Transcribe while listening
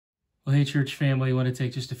Well, hey, church family, I want to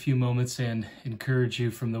take just a few moments and encourage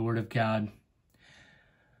you from the Word of God.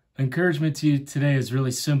 My encouragement to you today is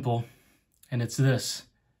really simple, and it's this: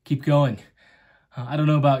 keep going. I don't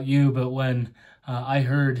know about you, but when I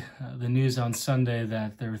heard the news on Sunday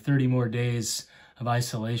that there were 30 more days of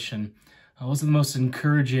isolation, it was the most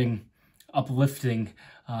encouraging, uplifting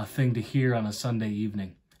thing to hear on a Sunday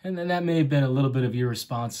evening. And then that may have been a little bit of your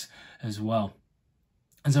response as well.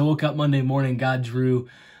 As I woke up Monday morning, God drew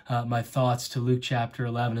my thoughts to Luke chapter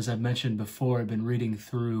 11. As I've mentioned before, I've been reading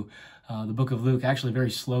through the book of Luke, actually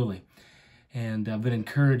very slowly. And I've been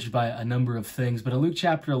encouraged by a number of things. But in Luke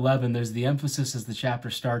chapter 11, there's the emphasis as the chapter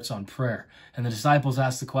starts on prayer. And the disciples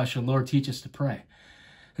ask the question, Lord, teach us to pray.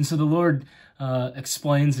 And so the Lord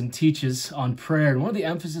explains and teaches on prayer. And one of the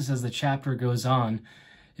emphasis as the chapter goes on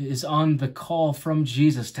is on the call from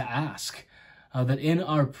Jesus to ask. That in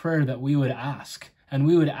our prayer that we would ask. And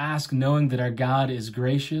we would ask knowing that our God is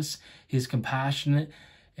gracious, He's compassionate,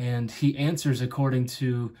 and He answers according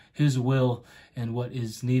to His will and what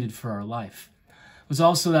is needed for our life. It was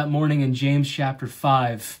also that morning in James chapter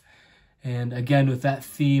 5, and again with that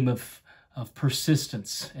theme of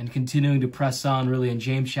persistence and continuing to press on really in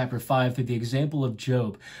James chapter 5 through the example of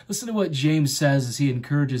Job. Listen to what James says as he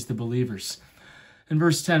encourages the believers. In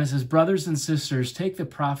verse 10, it says, "Brothers and sisters, take the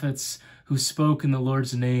prophets who spoke in the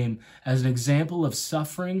Lord's name as an example of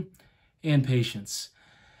suffering and patience.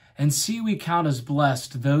 And see, we count as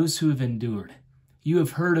blessed those who have endured. You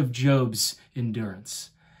have heard of Job's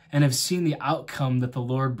endurance and have seen the outcome that the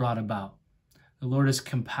Lord brought about. The Lord is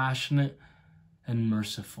compassionate and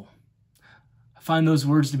merciful." I find those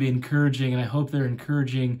words to be encouraging, and I hope they're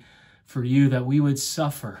encouraging for you, that we would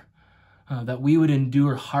suffer, that we would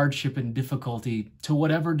endure hardship and difficulty to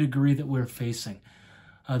whatever degree that we're facing.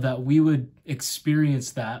 That we would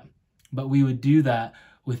experience that, but we would do that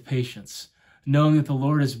with patience, knowing that the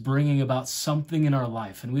Lord is bringing about something in our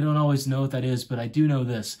life. And we don't always know what that is, but I do know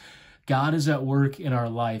this: God is at work in our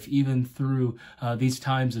life, even through these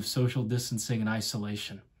times of social distancing and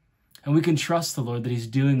isolation. And we can trust the Lord that He's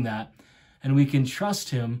doing that, and we can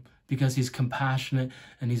trust Him because He's compassionate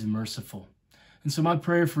and He's merciful. And so my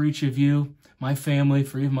prayer for each of you, my family,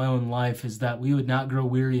 for even my own life, is that we would not grow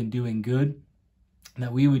weary in doing good, and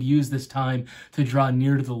that we would use this time to draw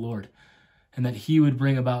near to the Lord, and that He would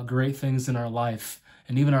bring about great things in our life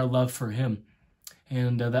and even our love for Him.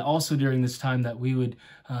 And that also during this time that we would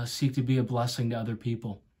seek to be a blessing to other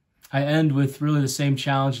people. I end with really the same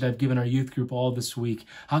challenge that I've given our youth group all this week.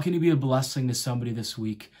 How can you be a blessing to somebody this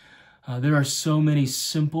week? There are so many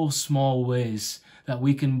simple, small ways that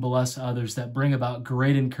we can bless others that bring about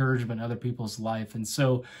great encouragement in other people's life. And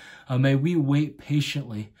so may we wait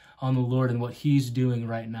patiently on the Lord and what He's doing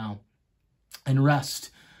right now, and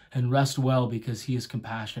rest well, because He is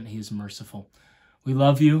compassionate, He is merciful. We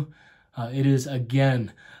love you. It is,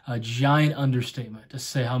 again, a giant understatement to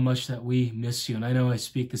say how much that we miss you. And I know I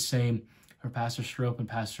speak the same for Pastor Strope and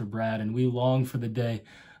Pastor Brad, and we long for the day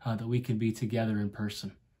that we can be together in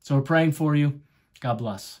person. So we're praying for you. God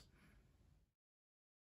bless.